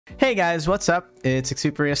Hey guys, what's up? It's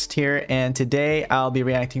Exuperist here, and today I'll be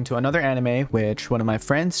reacting to another anime which one of my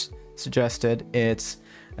friends suggested. It's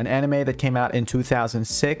an anime that came out in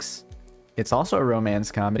 2006. It's also a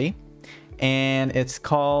romance comedy, and it's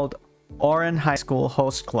called Ouran High School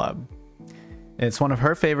Host Club. It's one of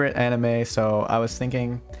her favorite anime, so I was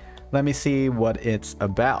thinking, let me see what it's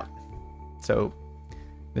about. So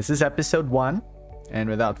this is episode 1, and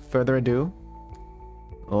without further ado,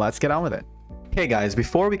 let's get on with it. Hey guys,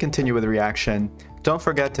 before we continue with the reaction, don't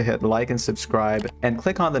forget to hit like and subscribe and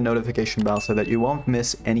click on the notification bell so that you won't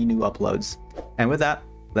miss any new uploads. And with that,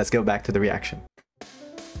 let's go back to the reaction.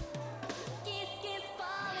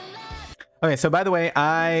 Okay, so by the way,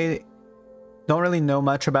 I don't really know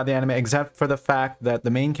much about the anime except for the fact that the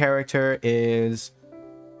main character is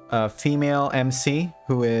a female MC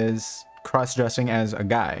who is cross-dressing as a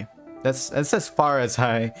guy. That's as far as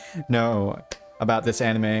I know about this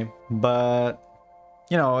anime, but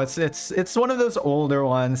you know, it's one of those older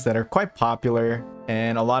ones that are quite popular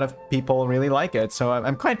and a lot of people really like it. So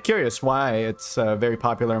I'm quite curious why it's very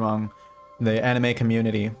popular among the anime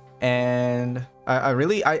community. And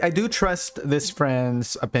I do trust this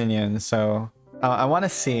friend's opinion, so I want to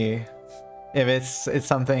see if it's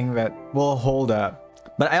something that will hold up.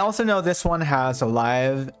 But I also know this one has a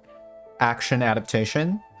live action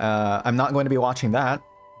adaptation. I'm not going to be watching that,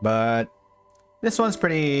 but this one's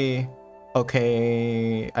pretty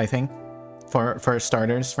okay, I think, for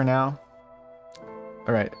starters for now.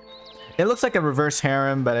 Alright. It looks like a reverse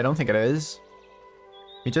harem, but I don't think it is.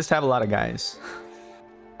 We just have a lot of guys.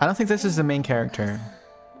 I don't think this is the main character.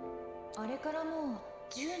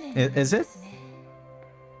 Is it?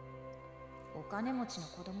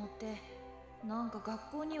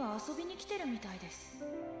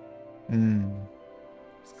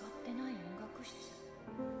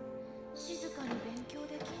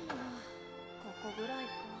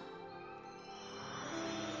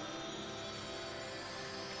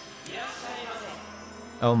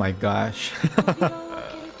 Oh my gosh.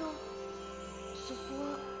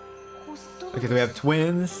 Okay, so we have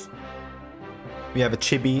twins. We have a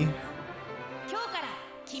chibi.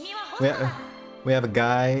 We have a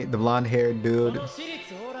guy, the blonde-haired dude,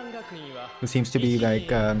 who seems to be like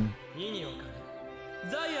the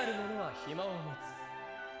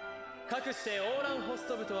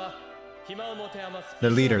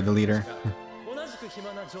leader.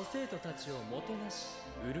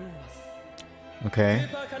 Okay.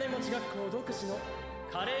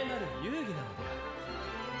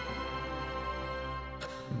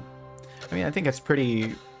 I mean, I think it's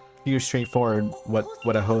pretty straightforward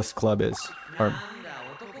what a host club is. Or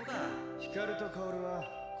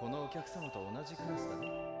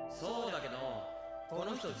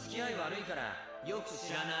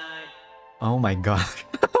oh my god.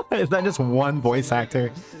 Is that just one voice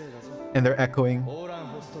actor? And they're echoing.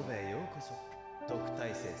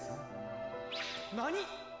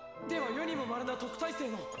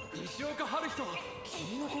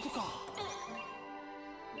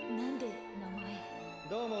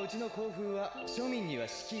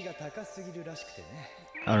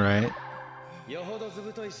 Alright.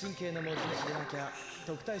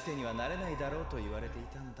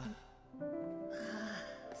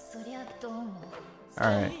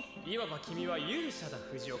 Alright.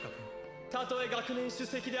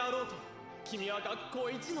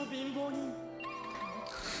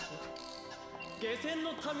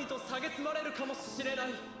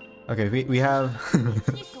 Okay, we have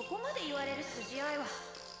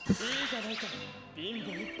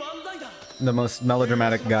the most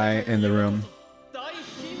melodramatic guy in the room.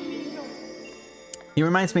 He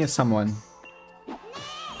reminds me of someone.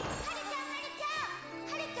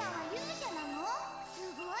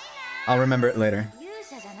 I'll remember it later.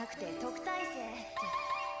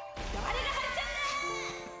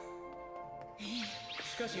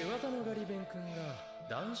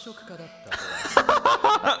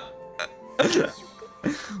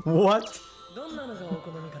 What?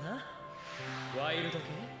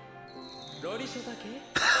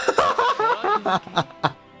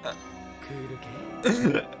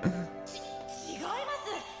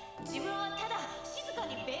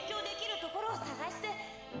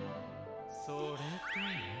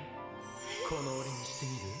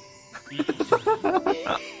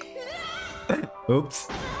 Oops.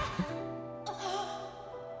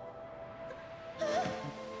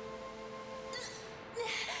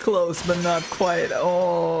 Close, but not quite.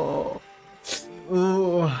 Oh.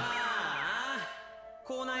 Ooh.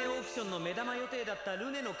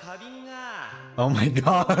 Oh my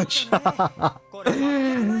gosh.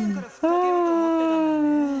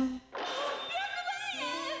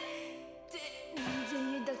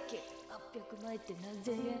 6万って何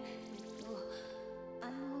千円。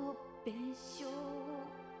弁償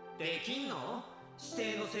できんの？指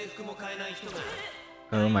定の制服も買えない人が。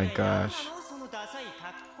Oh my gosh. そのダサい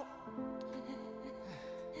格好。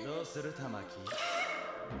どうする玉木？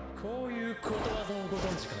こういうことわざをご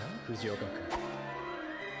存知かな、藤岡君。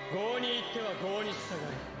郷に行っては郷に従え。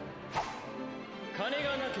金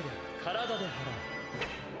がなければ体で払う。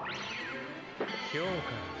今日から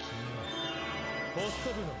君はホス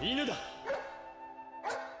ト部の犬だ。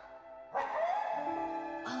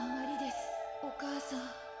あんまりです、お母さん。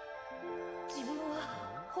自分は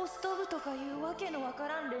ホスト部とかいうわけのわか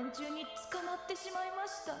らん連中に捕まってしまいま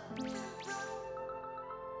した。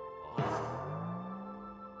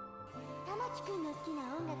玉木くんの好き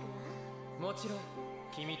な音楽は？もちろん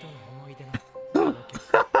君との思い出の今日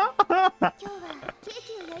はケー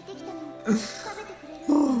キを焼いてきたの。食べてくれる？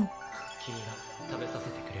君が食べさせ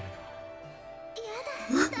てくれるの？やだ、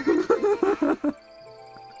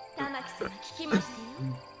玉木様聞きましたよ。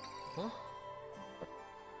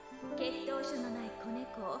血統書のない子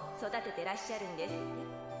猫を育ててらっしゃるんですって。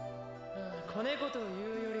子猫という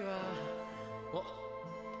よりは、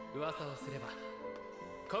噂をすれば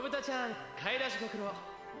小豚ちゃん買い出しご苦労。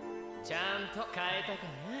ちゃんと買えたか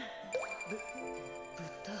な？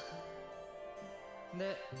豚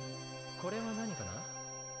で、これは何かな？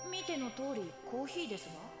見ての通りコーヒーです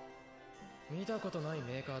わ。見たことない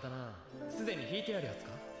メーカーだな。すでに引いてあるやつ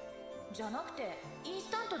か？じゃなくてインス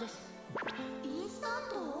タントです。インスタン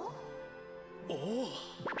ト？おお、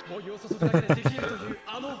お湯を注ぐだけでできるという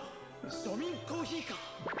庶民コーヒーか。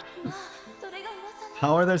まあ、それが噂ね。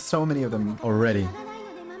 How are there so many of them already? がない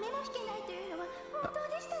ので豆も引けないというのは本当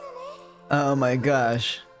でしたのね。Oh my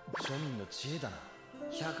gosh. 庶民の知恵だな。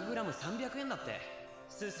100g300 円だって。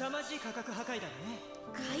凄まじい価格破壊だね。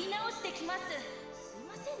買い直してきます。すい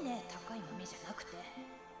ませんね、高い豆じゃなくて。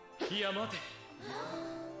いや待て、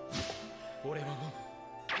俺は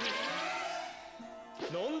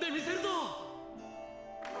飲んでみせるぞ。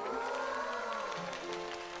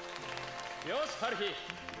よし、ハルヒ、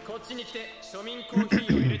こっちに来て庶民コーヒ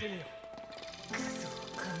ーを入れてみよう。くそ、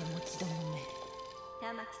金持ちどもめ。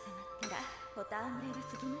玉木様ったらホタンレが過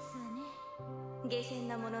ぎますわね。下賤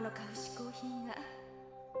なものの買う嗜好品が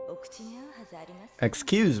お口に合うはずあります。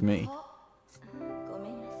 Excuse me. ごめ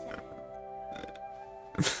んなさい。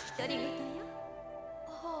独り言よ。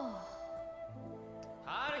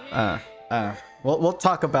ハルヒ、We'll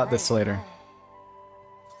talk about this later.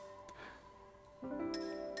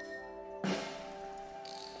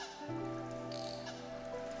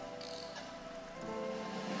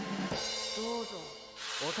 どうぞ。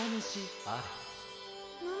お試しあ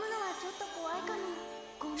飲むのはちょっと怖いかも。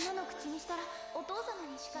こんなの口にしたらお父様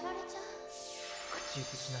に叱られちゃう。る。口移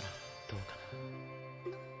しならどうかな。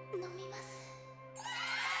飲みます。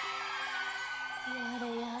やれ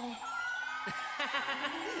やれ。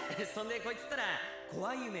そんでこいつったら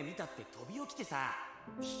怖い夢見たって飛び起きてさ。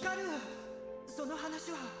光る、その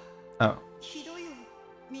話は Oh. ひどいよ、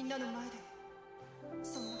みんなの前で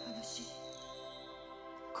その話。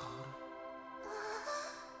カー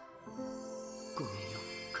ル、ごめんよ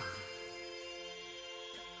カー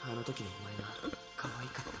ル。あの時のお前が可愛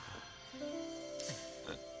かったから。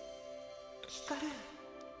光る。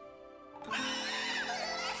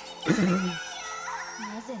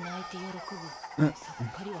なぜ泣いて喜ぶ？さっ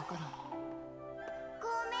ぱりわからん。ご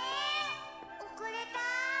めん、遅れた。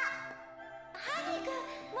ハリーくん、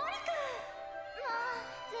モリくん、もう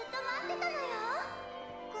ずっと待ってたのよ。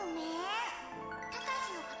ごめん、たかし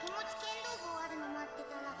の掛け持ち剣道部終わるの待って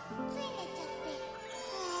たらつい寝ちゃって。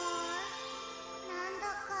なん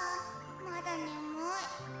だかまだ眠い。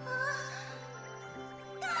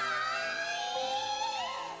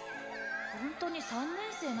本当に3年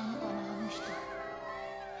生なのかな、あの人。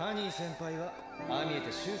ハニー先輩はああ見え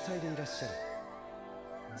て秀才でいらっしゃる。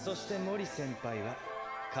そして森先輩は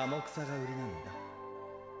寡黙さが売りなんだ。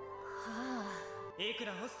はあ。いく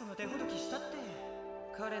らホストの手ほどきしたって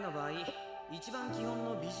彼の場合一番基本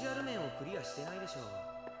のビジュアル面をクリアしてないでしょう。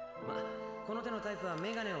まあこの手のタイプは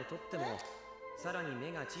メガネを取ってもさらに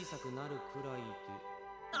目が小さくなるくらいで。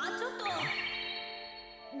あ、ちょっと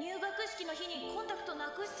入学式の日にコンタクトな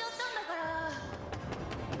くしちゃったんだから。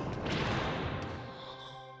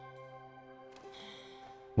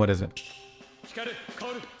What is it? 光る、カ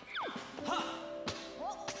ール。は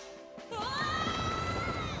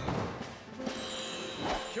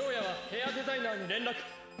っ。京也はヘアデザイナーに連絡。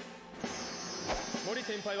森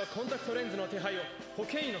先輩はコンタクトレンズの手配を保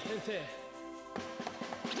健医の先生へ。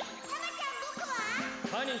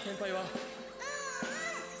ハニー先輩は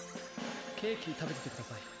ケーキ食べててくだ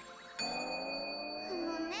さい。ね、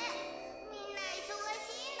みんな忙し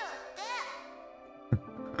いんだって。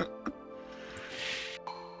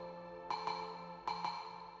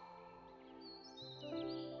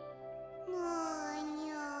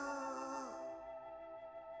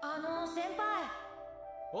先輩。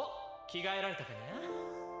お、着替えられたかね。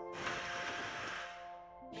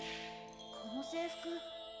この制服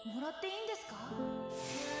もらっていいんですか？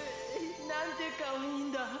なんて可愛い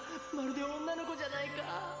んだ。まるで女の子じゃないか。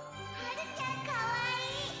はるちゃんかわ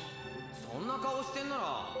いい。そんな顔してんな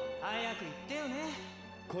ら早く言ってよね。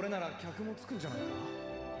これなら客もつくんじゃないか。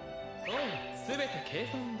そう、すべて計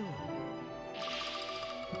算通り。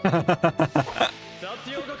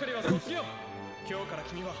雑用係は卒業。今日から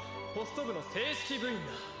君はホスト部の正式部員だ。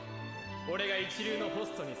俺が一流のホ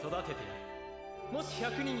ストに育ててやる。もし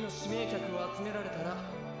100人の指名客を集められたら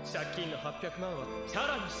借金の800万はチャ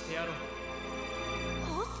ラにしてやろう。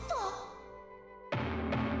ホスト？は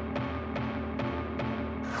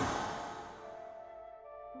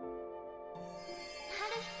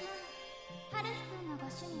るひくんのご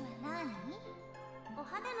趣味は何？お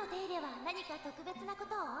肌の手入れは何か特別なこ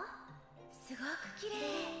とを？すごく綺麗。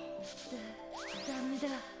ダメだ。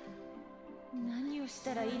何をし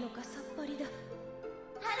たらいいのかさっぱりだ。はる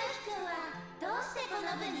ひくんはどうしてこ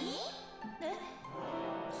の部に？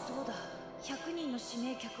そうだ。100人の指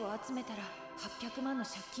名客を集めたら800万の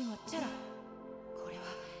借金はチャラ。これは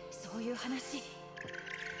そういう話。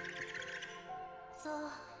そう、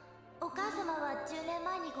お母様は10年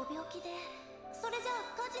前にご病気で、それじゃ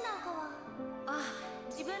あ家事なんかは？あ、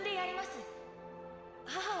自分でやります。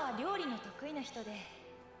母は料理の得意な人で、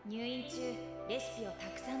入院中レシピをた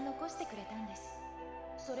くさん残してくれたんです。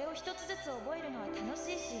それを一つずつ覚えるのは楽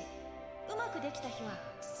しいし、うまくできた日は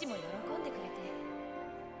父も喜んでくれて、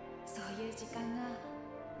そういう時間が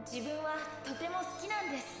自分はとても好きなん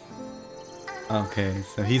です。Okay,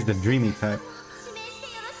 so he's the dreamy type. 指名して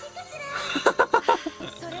よろしいかしら？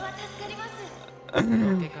それは助かります。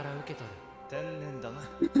ロケから受け取る。天然だな。い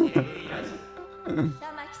らず。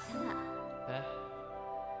玉木様。え？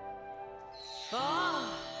ああ、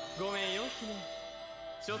ごめんよ姫。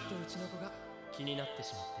ちょっとうちの子が気になって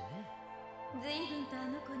しまってね。随分とあ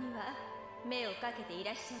の子には目をかけてい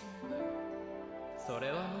らっしゃるのね。そ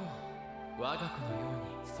れはもう我が子のよう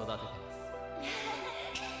に育ててます。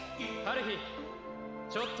ハルヒ、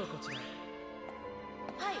ちょっとこちらへ。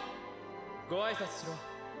はい。ご挨拶しろ。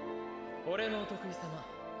俺のお得意様、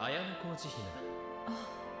綾小路姫だ。あ、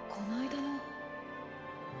この間の。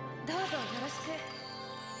どうぞよろしく。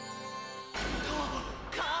か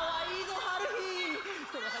わいいぞハルヒ。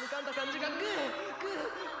そのはにかんだ感じがグーベリーグー。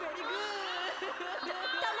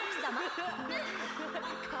玉木様。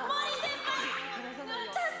森先輩。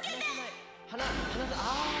助けて。花あ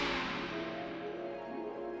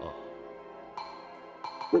あ。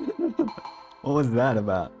 What was that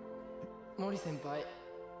about? 森先輩、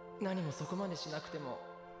何もそこまでしなくても。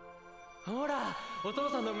ほら、お父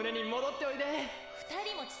さんの胸に戻っておいで。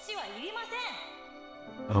二人も父はいりませ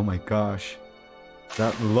ん。 Oh my gosh.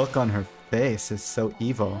 That look on her face is so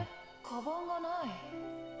evil. カバンがない。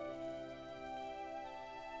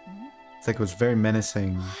It's like it was very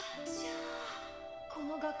menacing. じゃあこ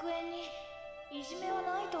の学園にいじめは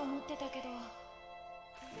ないと思ってたけど、こ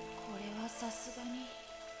れはさすがに。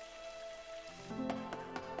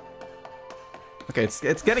 Okay,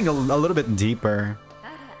 it's getting a little bit deeper. あ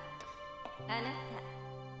ら、あな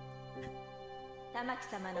た玉木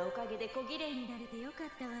様のおかげで小綺麗になれてよかっ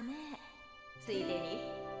たわね。ついで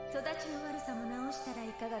に育ちの悪さも直したらい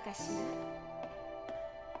かがかしら。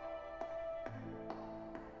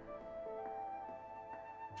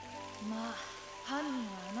まあ犯人は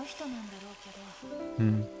あの人なんだろうけど、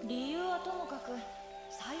理由はともかく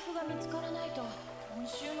財布が見つからないと今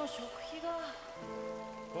週の食費が。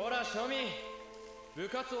ほら庶民、部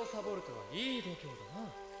活をサボるとはいい度胸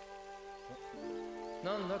だ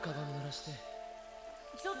な。なんだカバン鳴らして。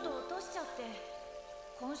ちょっと落としちゃって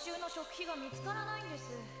今週の食費が見つからないんで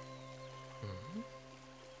す。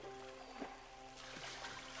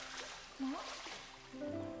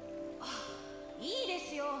あ、いいで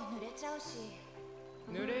すよ、濡れちゃうし。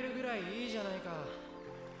濡れるぐらいいいじゃないか。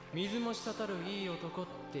水も滴るいい男っ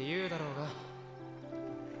て言うだろうが。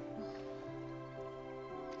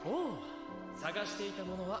おう、探していた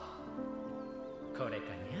ものはこれ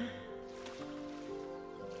かにゃ。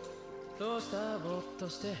どうしたぼーっと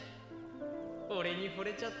して。俺に惚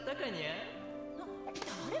れちゃったかにゃ。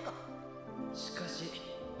誰が？しかし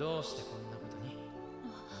どうしてこんなことに。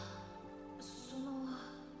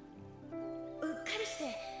うっかりし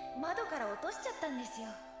て窓から落としちゃったんですよ。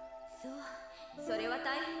そう、それは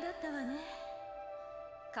大変だったわね。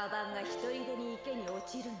カバンが一人でに池に落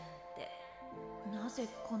ちるなんて。なぜ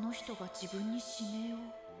この人が自分に指名を。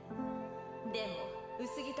でも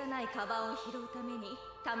ないカバンを拾うために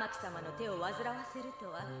玉木様の手を煩わせると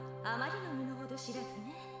はあまりの身の程知らず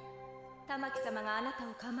ね。玉木様があなた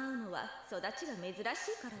を構うのは育ちが珍しい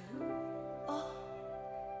からよ。あ、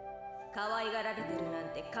可愛がられてるなん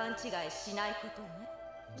て勘違いしないことね。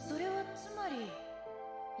それはつまり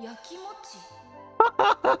焼き餅。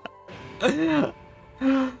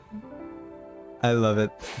I love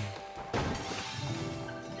it.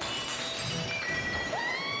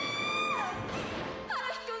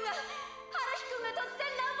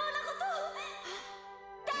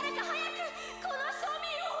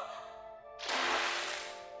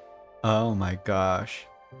 Oh my gosh.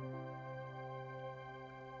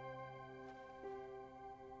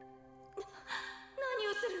 何を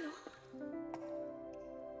するの？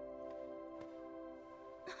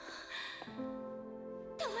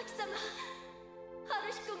玉木様、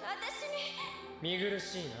春彦が私に。見苦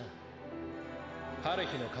しいな。春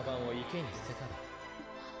日のカバンを池に捨てたら。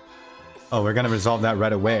Oh, we're gonna resolve that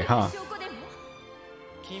right away, huh?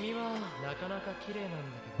 君はなかなか綺麗なんだ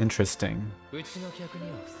けど。Interesting. うちの客に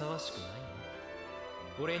はふさわしくないね。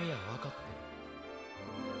俺には分かってる。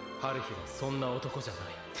春日はそんな男じゃない。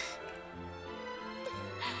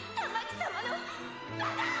玉木様の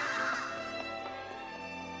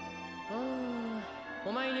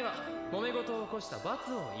お前には揉め事を起こした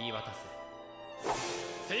罰を言い渡す。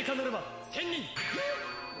追加ノルマ1000人。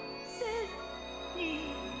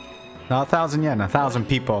Not 1,000 yen, 1,000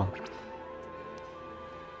 people.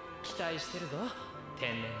 期待してるぞ、天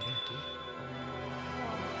然元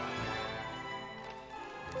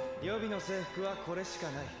気。予備の制服はこれしか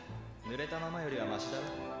ない。濡れたままよりはマシだろ。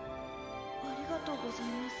ありがとうござい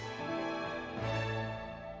ます。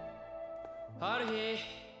春日、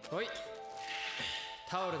おい、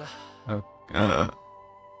タオルだ。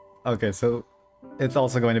Okay, so it's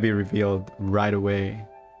also going to be revealed right away.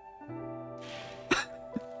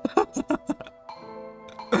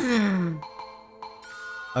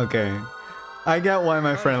 Okay, I get why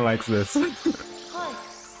my friend likes this. はい。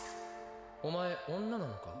お前女な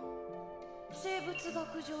のか？生物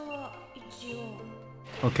学上は一応。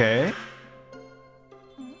Okay.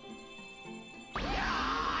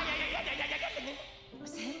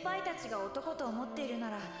 先輩たちが男と思っているな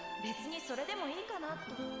ら別にそれでもいいかな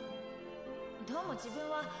と。どうも自分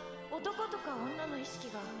は男とか女の意識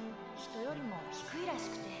が人よりも低いらし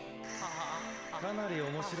くて。かなり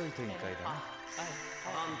面白い展開だな。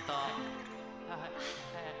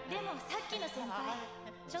でもさっきの先輩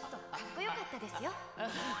ちょっとかっこよかったですよ。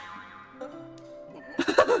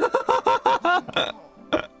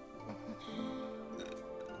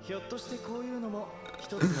ひょっとしてこういうのも一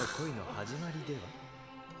つの恋の始まりでは。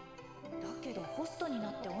だけどホストにな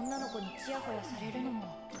って女の子にチヤホヤされるのも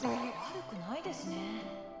悪くないですね。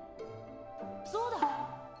そうだ、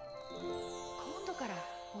今度から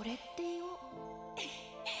俺って言おう。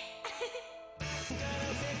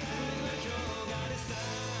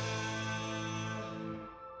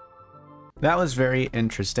That was very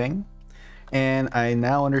interesting, and I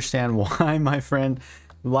now understand why my friend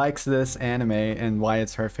likes this anime and why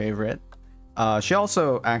it's her favorite. She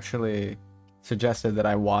also actually suggested that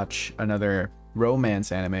I watch another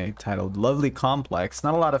romance anime titled Lovely Complex.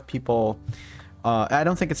 Not a lot of people, I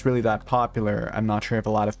don't think it's really that popular. I'm not sure if a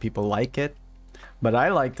lot of people like it, but I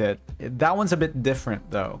liked it. That one's a bit different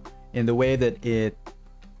though, in the way that it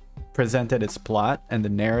presented its plot and the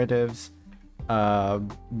narratives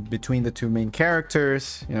between the two main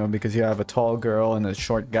characters, you know, because you have a tall girl and a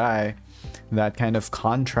short guy. That kind of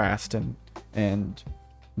contrast and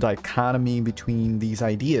dichotomy between these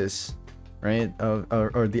ideas, right,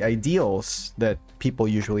 or the ideals that people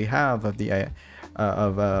usually have of the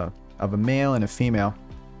of a male and a female,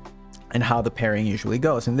 and how the pairing usually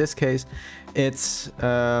goes. In this case, it's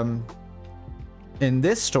in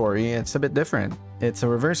this story it's a bit different. It's a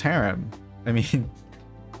reverse harem. I mean,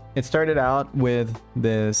 it started out with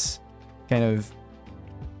this kind of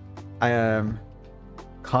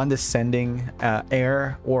condescending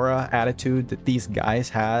aura attitude that these guys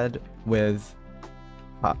had with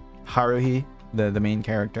Haruhi, the main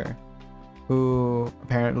character, who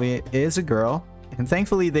apparently is a girl. And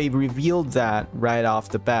thankfully they revealed that right off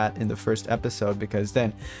the bat in the first episode, because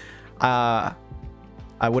then I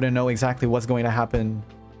wouldn't know exactly what's going to happen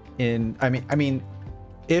in I mean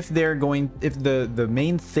if the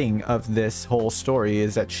main thing of this whole story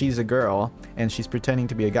is that she's a girl and she's pretending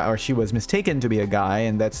to be a guy, or she was mistaken to be a guy,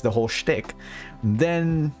 and that's the whole shtick,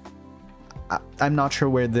 then I'm not sure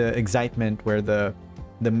where the excitement, where the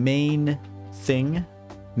main thing,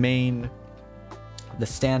 the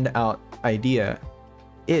standout idea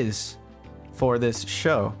is for this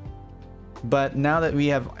show. But now that we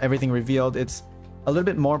have everything revealed, it's a little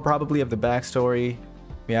bit more probably of the backstory.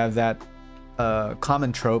 We have that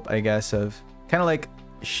common trope, I guess, of kind of like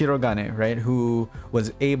Shirogane, right? Who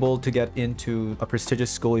was able to get into a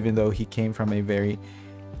prestigious school even though he came from a very,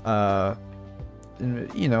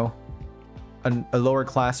 you know, a lower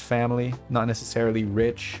class family, not necessarily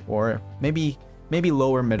rich, or maybe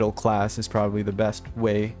lower middle class is probably the best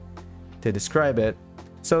way to describe it.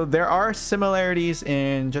 So there are similarities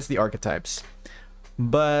in just the archetypes,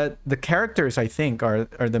 but the characters, I think, are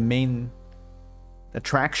the main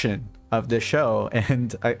attraction of this show.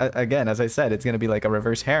 And again, as I said, it's going to be like a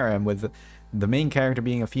reverse harem with the main character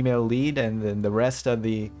being a female lead, and then the rest of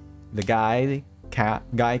the guy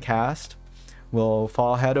cast will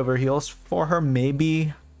fall head over heels for her.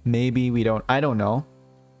 Maybe I don't know.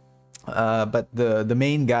 But the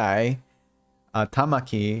main guy,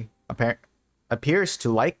 Tamaki, appears to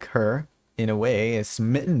like her in a way, is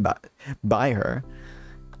smitten by her.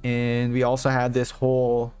 And we also had this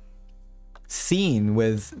whole scene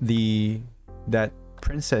with that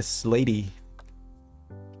princess lady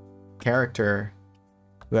character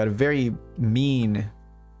who had a very mean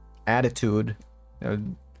attitude,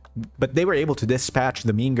 but they were able to dispatch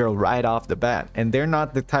the mean girl right off the bat. And they're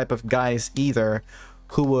not the type of guys either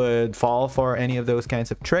who would fall for any of those kinds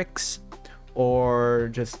of tricks or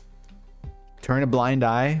just turn a blind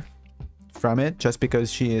eye from it just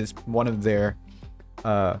because she is one of their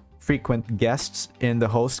frequent guests in the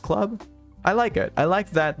host club. I like it. I like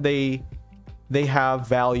that they have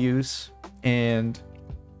values and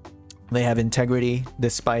they have integrity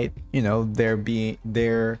despite, you know, their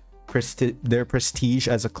prestige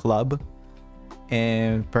as a club,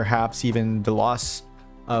 and perhaps even the loss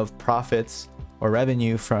of profits or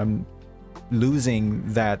revenue from losing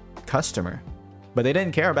that customer. But they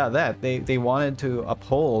didn't care about that. They wanted to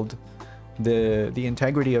uphold the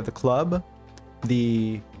integrity of the club,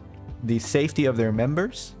 the safety of their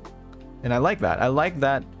members. And I like that. I like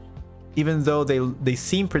that even though they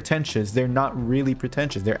seem pretentious, they're not really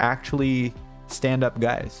pretentious. They're actually stand-up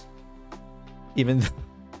guys. Even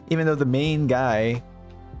though the main guy,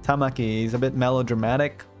 Tamaki, is a bit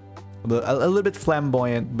melodramatic, a little bit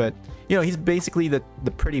flamboyant, but you know, he's basically the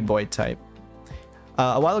pretty boy type.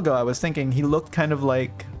 A while ago, I was thinking he looked kind of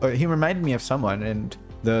like, or he reminded me of someone, and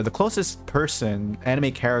the closest person,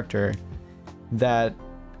 anime character that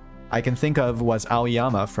I can think of was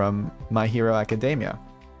Aoyama from My Hero Academia.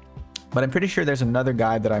 But I'm pretty sure there's another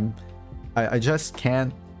guy that I just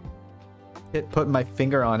can't put my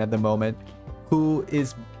finger on at the moment, who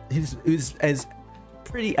is as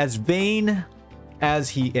vain as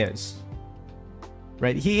he is.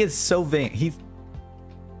 Right? He is so vain. He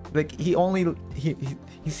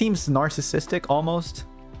seems narcissistic almost.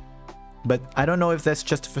 But I don't know if that's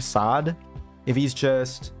just a facade, if he's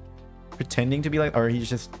just pretending to be like, or he's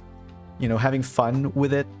just, you know, having fun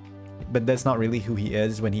with it, but that's not really who he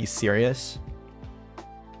is when he's serious.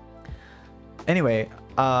 Anyway,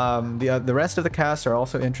 the rest of the cast are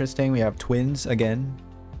also interesting. We have twins again.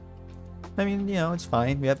 I mean, you know, it's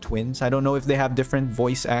fine. We have twins. I don't know if they have different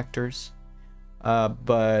voice actors,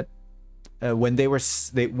 but when they were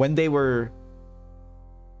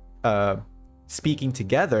speaking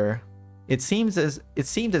together, it seemed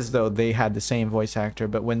as though they had the same voice actor,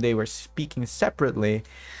 but when they were speaking separately,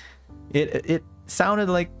 it sounded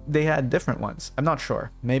like they had different ones. I'm not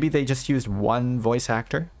sure. Maybe they just used one voice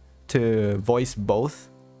actor to voice both,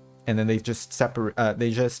 and then they just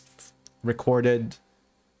recorded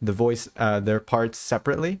the voice their parts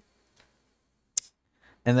separately.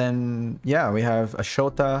 And then yeah, we have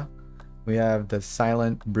Ashota, we have the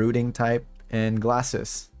silent brooding type, and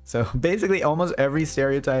Glasses. So basically almost every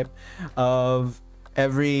stereotype of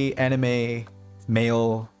every anime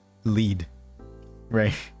male lead,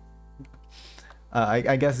 right?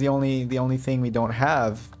 I guess the only thing we don't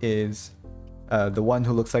have is the one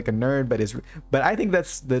who looks like a nerd, but I think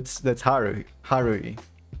that's Harui,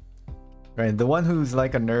 right? The one who's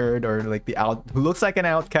like a nerd, or like who looks like an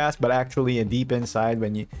outcast, but actually deep inside,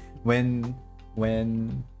 when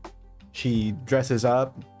she dresses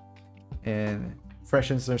up and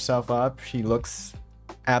freshens herself up, she looks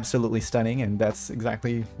absolutely stunning, and that's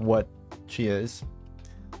exactly what she is.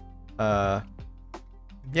 Yeah.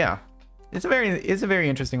 It's a very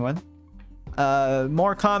interesting one.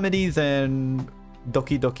 More comedy than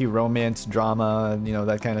doki doki romance drama, you know,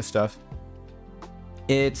 that kind of stuff.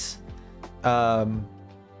 It's I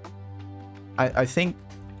think,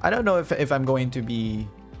 I don't know if I'm going to be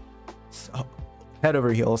head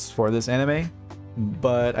over heels for this anime,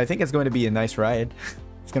 but I think it's going to be a nice ride.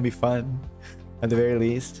 It's gonna be fun at the very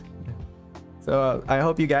least. So I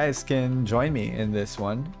hope you guys can join me in this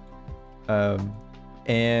one.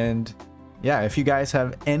 And yeah, if you guys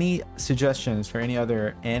have any suggestions for any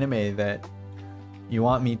other anime that you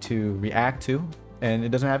want me to react to, and it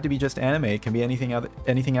doesn't have to be just anime, it can be anything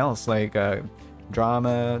else, like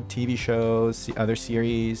drama, TV shows, other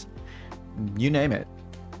series, you name it.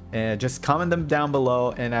 And just comment them down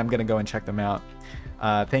below and I'm gonna go and check them out.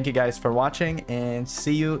 Thank you guys for watching and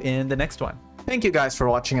see you in the next one. Thank you guys for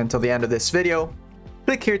watching until the end of this video.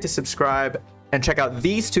 Click here to subscribe and check out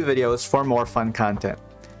these two videos for more fun content.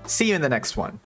 See you in the next one.